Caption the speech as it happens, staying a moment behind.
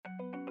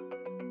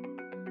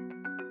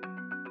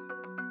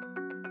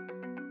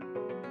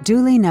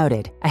Duly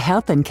Noted, a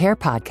health and care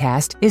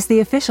podcast, is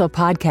the official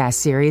podcast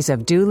series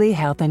of Duly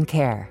Health and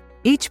Care.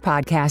 Each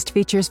podcast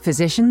features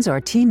physicians or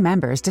team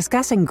members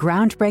discussing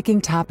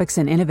groundbreaking topics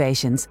and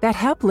innovations that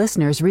help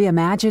listeners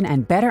reimagine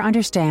and better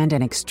understand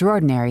an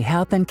extraordinary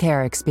health and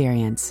care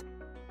experience.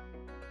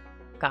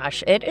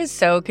 Gosh, it is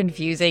so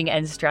confusing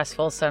and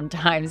stressful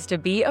sometimes to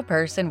be a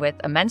person with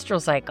a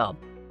menstrual cycle.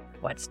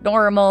 What's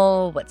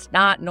normal, what's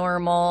not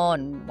normal,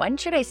 and when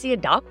should I see a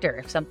doctor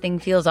if something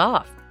feels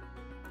off?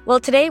 Well,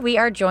 today we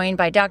are joined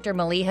by Dr.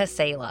 Maliha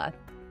Sayla.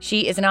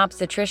 She is an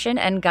obstetrician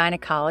and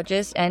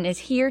gynecologist and is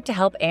here to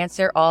help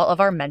answer all of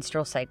our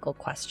menstrual cycle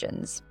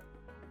questions.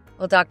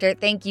 Well, doctor,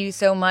 thank you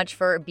so much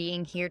for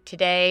being here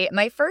today.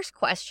 My first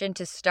question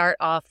to start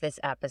off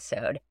this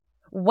episode: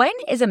 when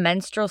is a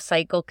menstrual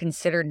cycle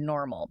considered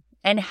normal?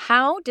 And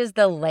how does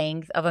the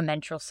length of a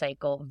menstrual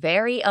cycle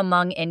vary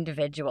among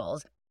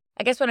individuals?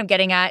 I guess what I'm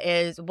getting at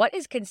is, what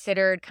is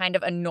considered kind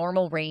of a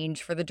normal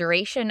range for the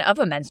duration of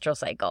a menstrual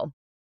cycle?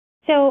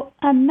 So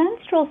a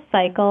menstrual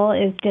cycle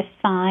is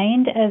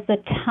defined as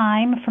the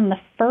time from the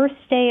first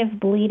day of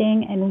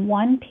bleeding in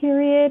one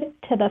period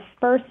to the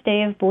first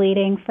day of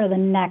bleeding for the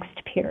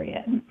next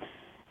period.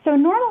 So a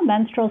normal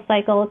menstrual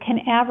cycle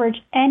can average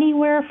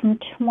anywhere from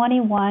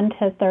 21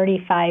 to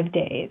 35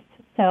 days.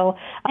 So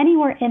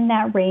anywhere in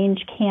that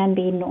range can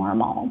be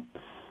normal.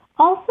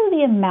 Also,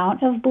 the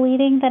amount of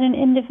bleeding that an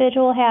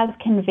individual has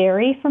can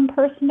vary from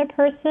person to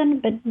person,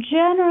 but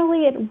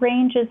generally it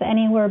ranges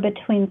anywhere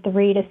between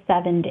 3 to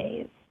 7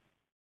 days.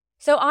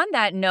 So on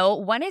that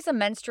note, when is a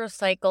menstrual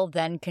cycle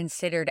then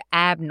considered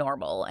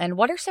abnormal? And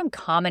what are some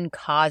common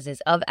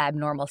causes of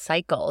abnormal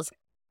cycles?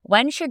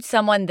 When should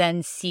someone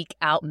then seek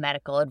out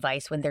medical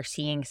advice when they're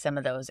seeing some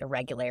of those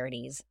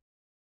irregularities?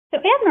 So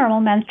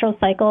abnormal menstrual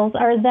cycles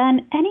are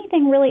then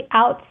anything really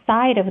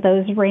outside of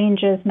those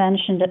ranges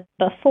mentioned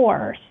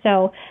before.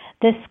 So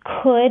this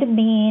could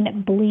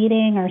mean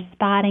bleeding or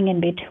spotting in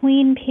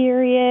between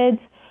periods,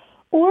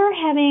 or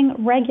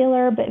having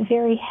regular but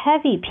very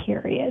heavy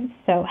periods.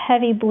 So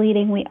heavy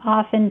bleeding we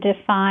often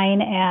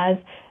define as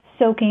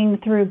soaking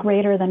through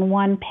greater than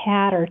one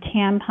pad or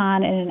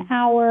tampon in an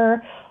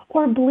hour,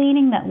 or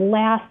bleeding that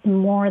lasts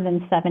more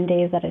than 7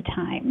 days at a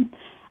time.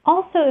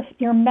 Also, if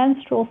your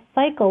menstrual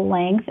cycle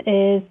length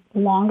is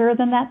longer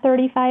than that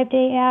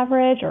 35-day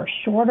average or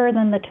shorter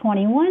than the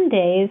 21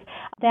 days,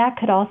 that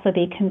could also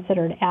be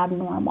considered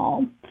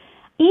abnormal.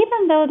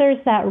 Even though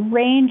there's that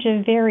range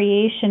of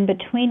variation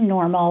between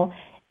normal,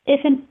 if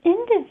an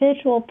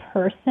individual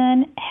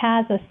person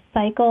has a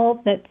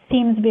cycle that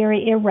seems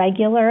very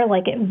irregular,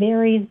 like it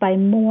varies by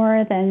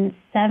more than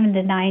 7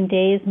 to 9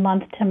 days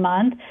month to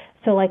month,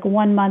 so like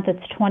 1 month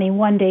it's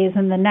 21 days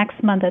and the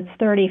next month it's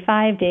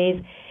 35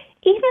 days,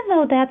 even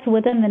though that's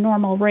within the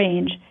normal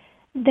range,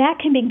 that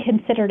can be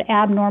considered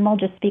abnormal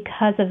just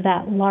because of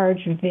that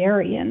large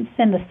variance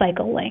in the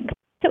cycle length.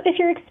 So if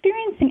you're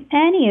experiencing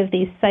any of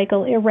these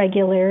cycle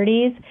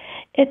irregularities,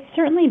 it's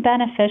certainly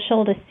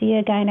beneficial to see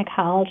a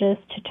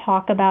gynecologist to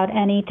talk about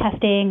any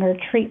testing or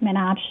treatment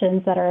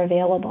options that are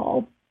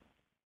available.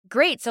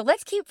 Great. So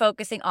let's keep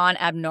focusing on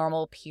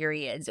abnormal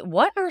periods.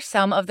 What are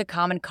some of the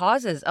common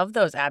causes of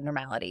those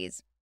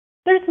abnormalities?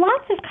 There's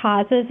lots of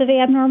causes of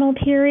abnormal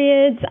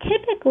periods.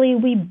 Typically,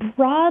 we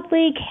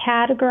broadly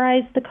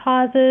categorize the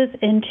causes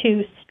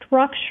into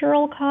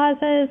structural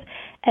causes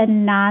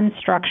and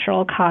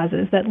non-structural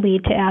causes that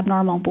lead to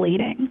abnormal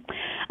bleeding.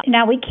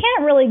 Now, we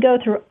can't really go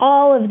through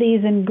all of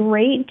these in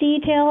great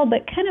detail,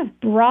 but kind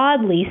of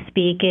broadly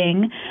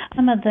speaking,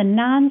 some of the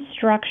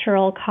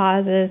non-structural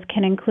causes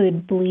can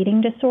include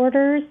bleeding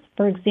disorders,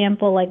 for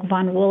example, like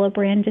von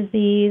Willebrand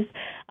disease.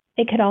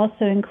 It could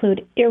also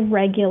include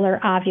irregular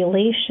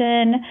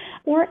ovulation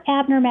or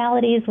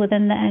abnormalities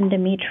within the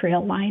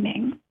endometrial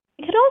lining.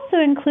 It could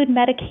also include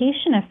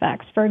medication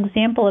effects. For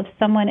example, if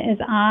someone is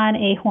on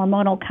a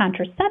hormonal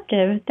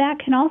contraceptive, that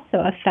can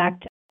also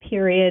affect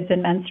periods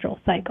and menstrual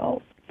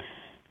cycles.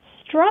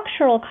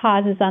 Structural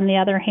causes, on the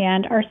other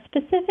hand, are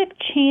specific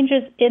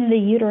changes in the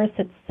uterus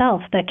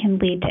itself that can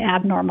lead to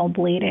abnormal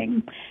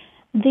bleeding.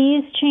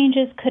 These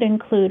changes could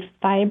include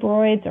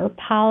fibroids or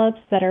polyps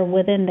that are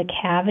within the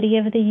cavity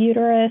of the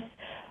uterus,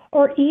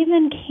 or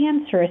even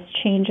cancerous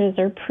changes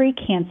or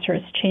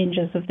precancerous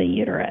changes of the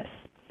uterus.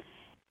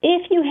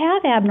 If you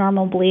have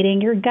abnormal bleeding,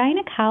 your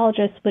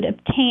gynecologist would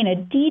obtain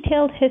a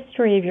detailed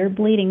history of your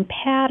bleeding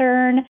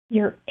pattern,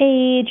 your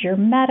age, your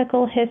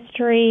medical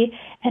history,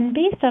 and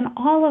based on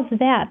all of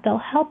that, they'll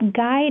help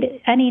guide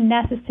any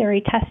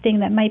necessary testing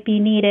that might be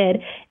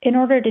needed in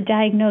order to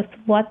diagnose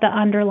what the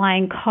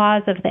underlying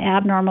cause of the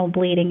abnormal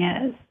bleeding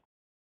is.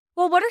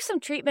 Well, what are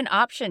some treatment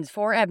options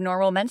for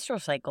abnormal menstrual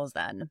cycles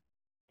then?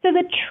 So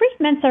the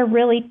treatments are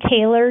really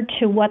tailored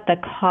to what the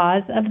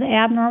cause of the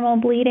abnormal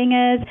bleeding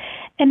is,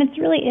 and it's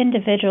really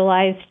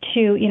individualized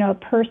to, a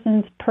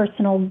person's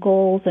personal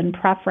goals and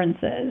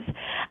preferences.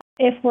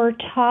 If we're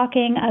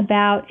talking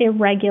about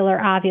irregular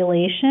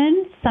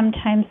ovulation,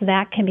 sometimes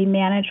that can be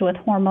managed with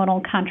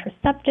hormonal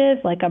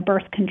contraceptives like a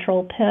birth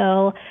control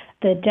pill,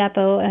 the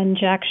Depo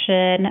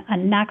injection, a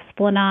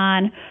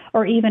Nexplanon,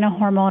 or even a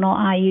hormonal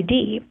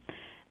IUD.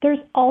 There's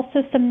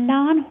also some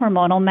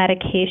non-hormonal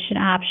medication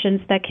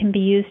options that can be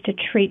used to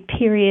treat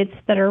periods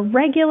that are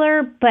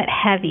regular but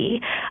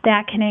heavy.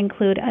 That can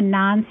include a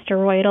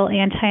non-steroidal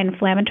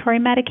anti-inflammatory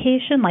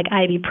medication like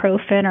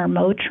ibuprofen or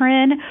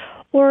Motrin,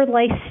 or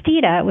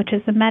Lystita, which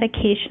is a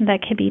medication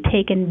that can be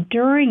taken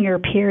during your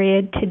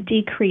period to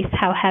decrease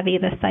how heavy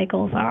the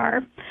cycles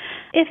are.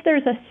 If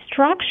there's a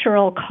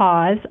structural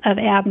cause of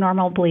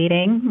abnormal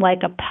bleeding,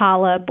 like a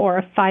polyp or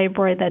a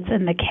fibroid that's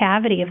in the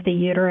cavity of the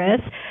uterus,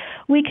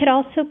 we could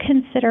also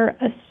consider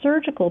a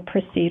surgical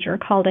procedure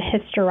called a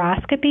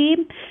hysteroscopy,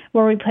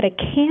 where we put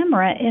a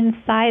camera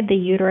inside the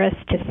uterus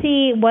to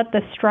see what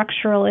the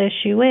structural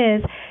issue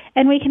is,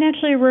 and we can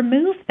actually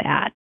remove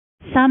that.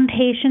 Some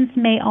patients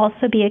may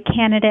also be a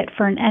candidate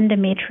for an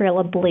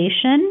endometrial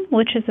ablation,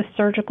 which is a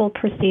surgical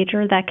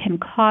procedure that can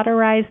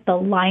cauterize the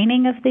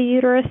lining of the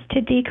uterus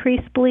to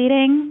decrease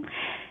bleeding.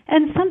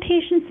 And some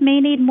patients may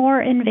need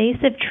more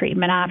invasive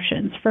treatment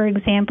options, for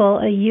example,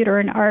 a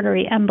uterine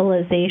artery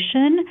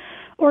embolization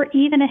or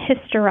even a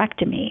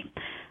hysterectomy.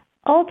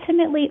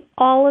 Ultimately,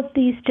 all of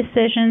these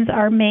decisions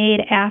are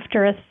made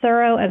after a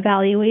thorough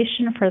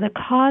evaluation for the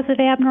cause of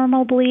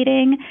abnormal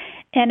bleeding,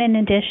 and in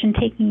addition,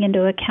 taking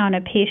into account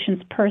a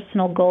patient's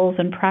personal goals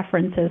and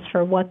preferences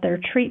for what their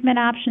treatment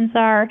options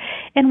are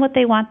and what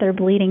they want their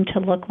bleeding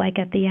to look like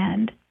at the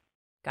end.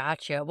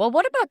 Gotcha. Well,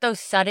 what about those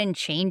sudden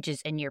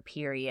changes in your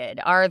period?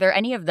 Are there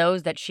any of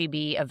those that should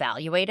be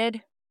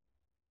evaluated?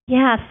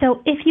 Yeah,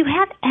 so if you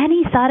have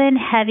any sudden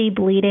heavy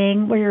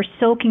bleeding where you're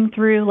soaking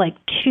through like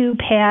 2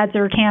 pads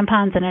or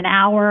tampons in an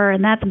hour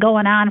and that's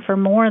going on for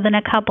more than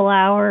a couple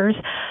hours,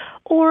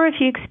 or if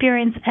you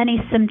experience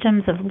any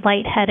symptoms of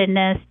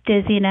lightheadedness,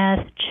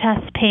 dizziness,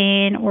 chest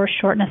pain, or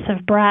shortness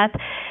of breath,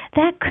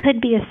 that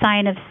could be a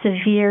sign of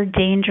severe,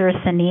 dangerous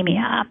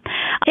anemia.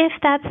 If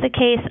that's the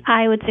case,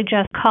 I would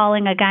suggest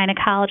calling a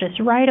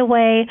gynecologist right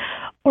away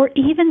or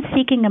even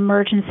seeking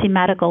emergency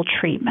medical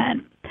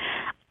treatment.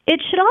 It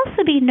should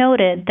also be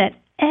noted that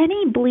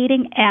any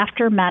bleeding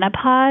after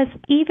menopause,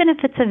 even if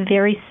it's a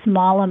very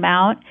small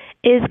amount,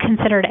 is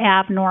considered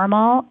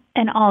abnormal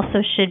and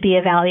also should be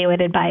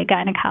evaluated by a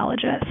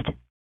gynecologist.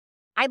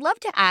 I'd love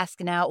to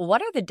ask now,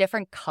 what are the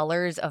different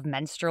colors of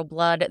menstrual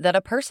blood that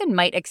a person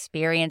might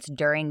experience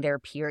during their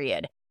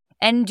period?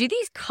 And do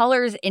these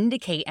colors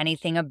indicate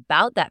anything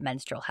about that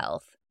menstrual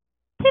health?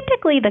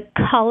 Typically, the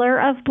color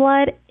of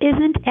blood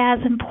isn't as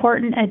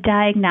important a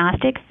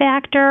diagnostic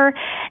factor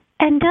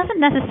and doesn't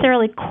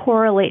necessarily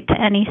correlate to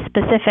any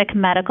specific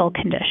medical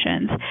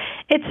conditions.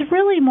 It's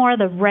really more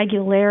the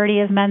regularity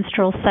of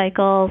menstrual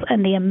cycles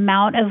and the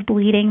amount of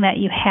bleeding that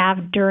you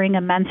have during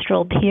a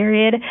menstrual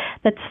period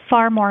that's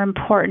far more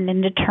important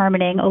in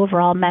determining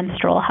overall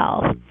menstrual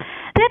health.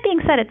 That being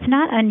said, it's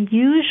not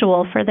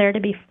unusual for there to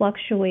be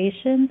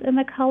fluctuations in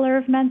the color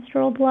of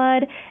menstrual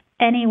blood,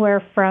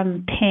 anywhere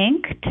from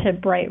pink to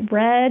bright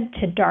red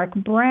to dark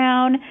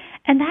brown,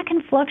 and that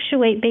can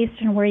fluctuate based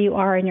on where you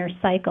are in your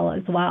cycle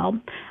as well.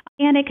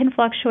 And it can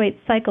fluctuate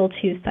cycle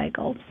to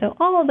cycle. So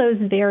all of those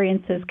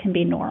variances can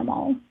be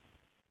normal.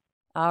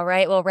 All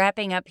right, well,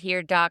 wrapping up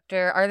here,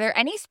 doctor, are there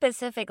any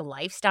specific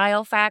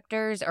lifestyle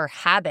factors or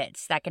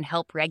habits that can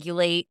help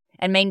regulate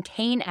and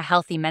maintain a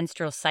healthy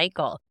menstrual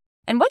cycle?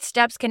 And what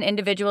steps can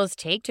individuals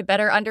take to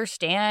better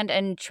understand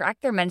and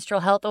track their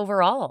menstrual health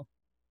overall?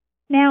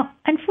 Now,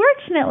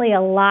 unfortunately,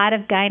 a lot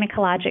of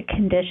gynecologic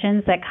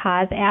conditions that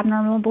cause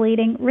abnormal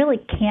bleeding really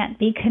can't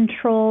be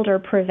controlled or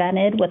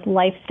prevented with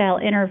lifestyle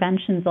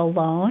interventions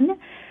alone.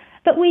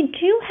 But we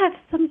do have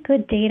some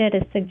good data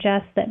to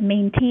suggest that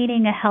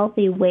maintaining a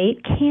healthy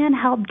weight can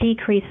help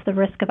decrease the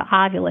risk of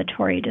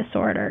ovulatory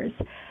disorders.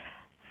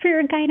 For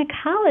your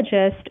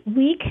gynecologist,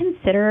 we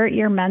consider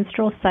your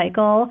menstrual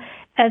cycle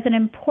as an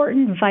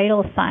important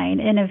vital sign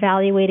in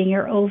evaluating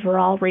your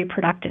overall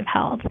reproductive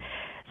health.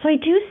 So I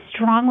do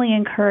strongly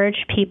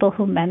encourage people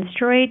who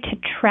menstruate to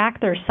track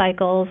their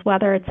cycles,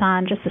 whether it's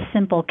on just a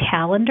simple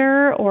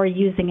calendar or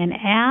using an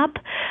app.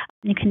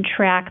 You can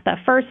track the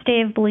first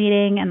day of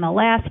bleeding and the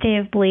last day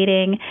of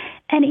bleeding,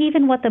 and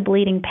even what the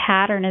bleeding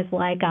pattern is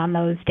like on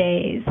those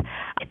days.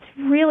 It's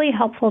really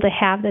helpful to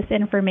have this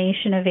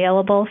information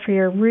available for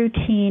your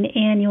routine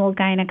annual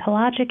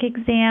gynecologic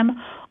exam,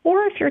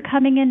 or if you're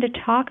coming in to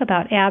talk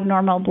about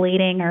abnormal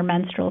bleeding or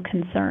menstrual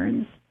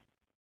concerns.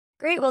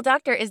 Great. Well,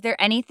 doctor, is there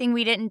anything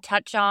we didn't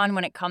touch on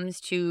when it comes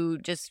to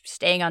just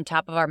staying on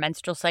top of our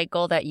menstrual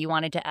cycle that you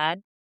wanted to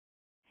add?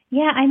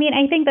 Yeah, I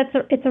think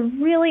it's a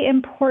really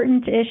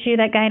important issue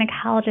that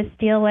gynecologists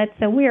deal with.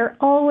 So we are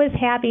always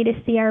happy to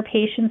see our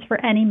patients for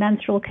any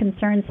menstrual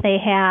concerns they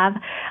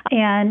have.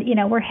 And,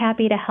 we're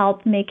happy to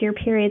help make your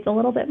periods a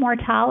little bit more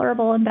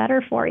tolerable and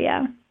better for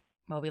you.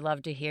 Well, we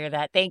love to hear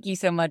that. Thank you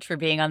so much for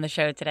being on the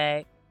show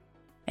today.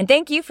 And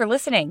thank you for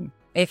listening.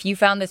 If you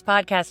found this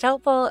podcast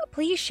helpful,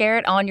 please share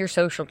it on your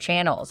social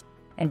channels.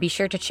 And be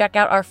sure to check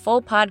out our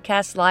full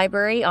podcast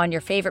library on your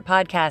favorite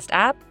podcast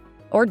app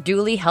or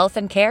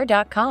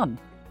DooleyHealthAndCare.com.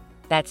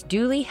 That's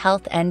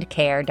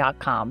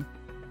DooleyHealthAndCare.com.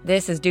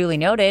 This is Duly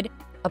Noted,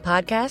 a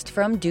podcast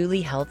from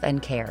Dooley Health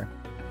and Care.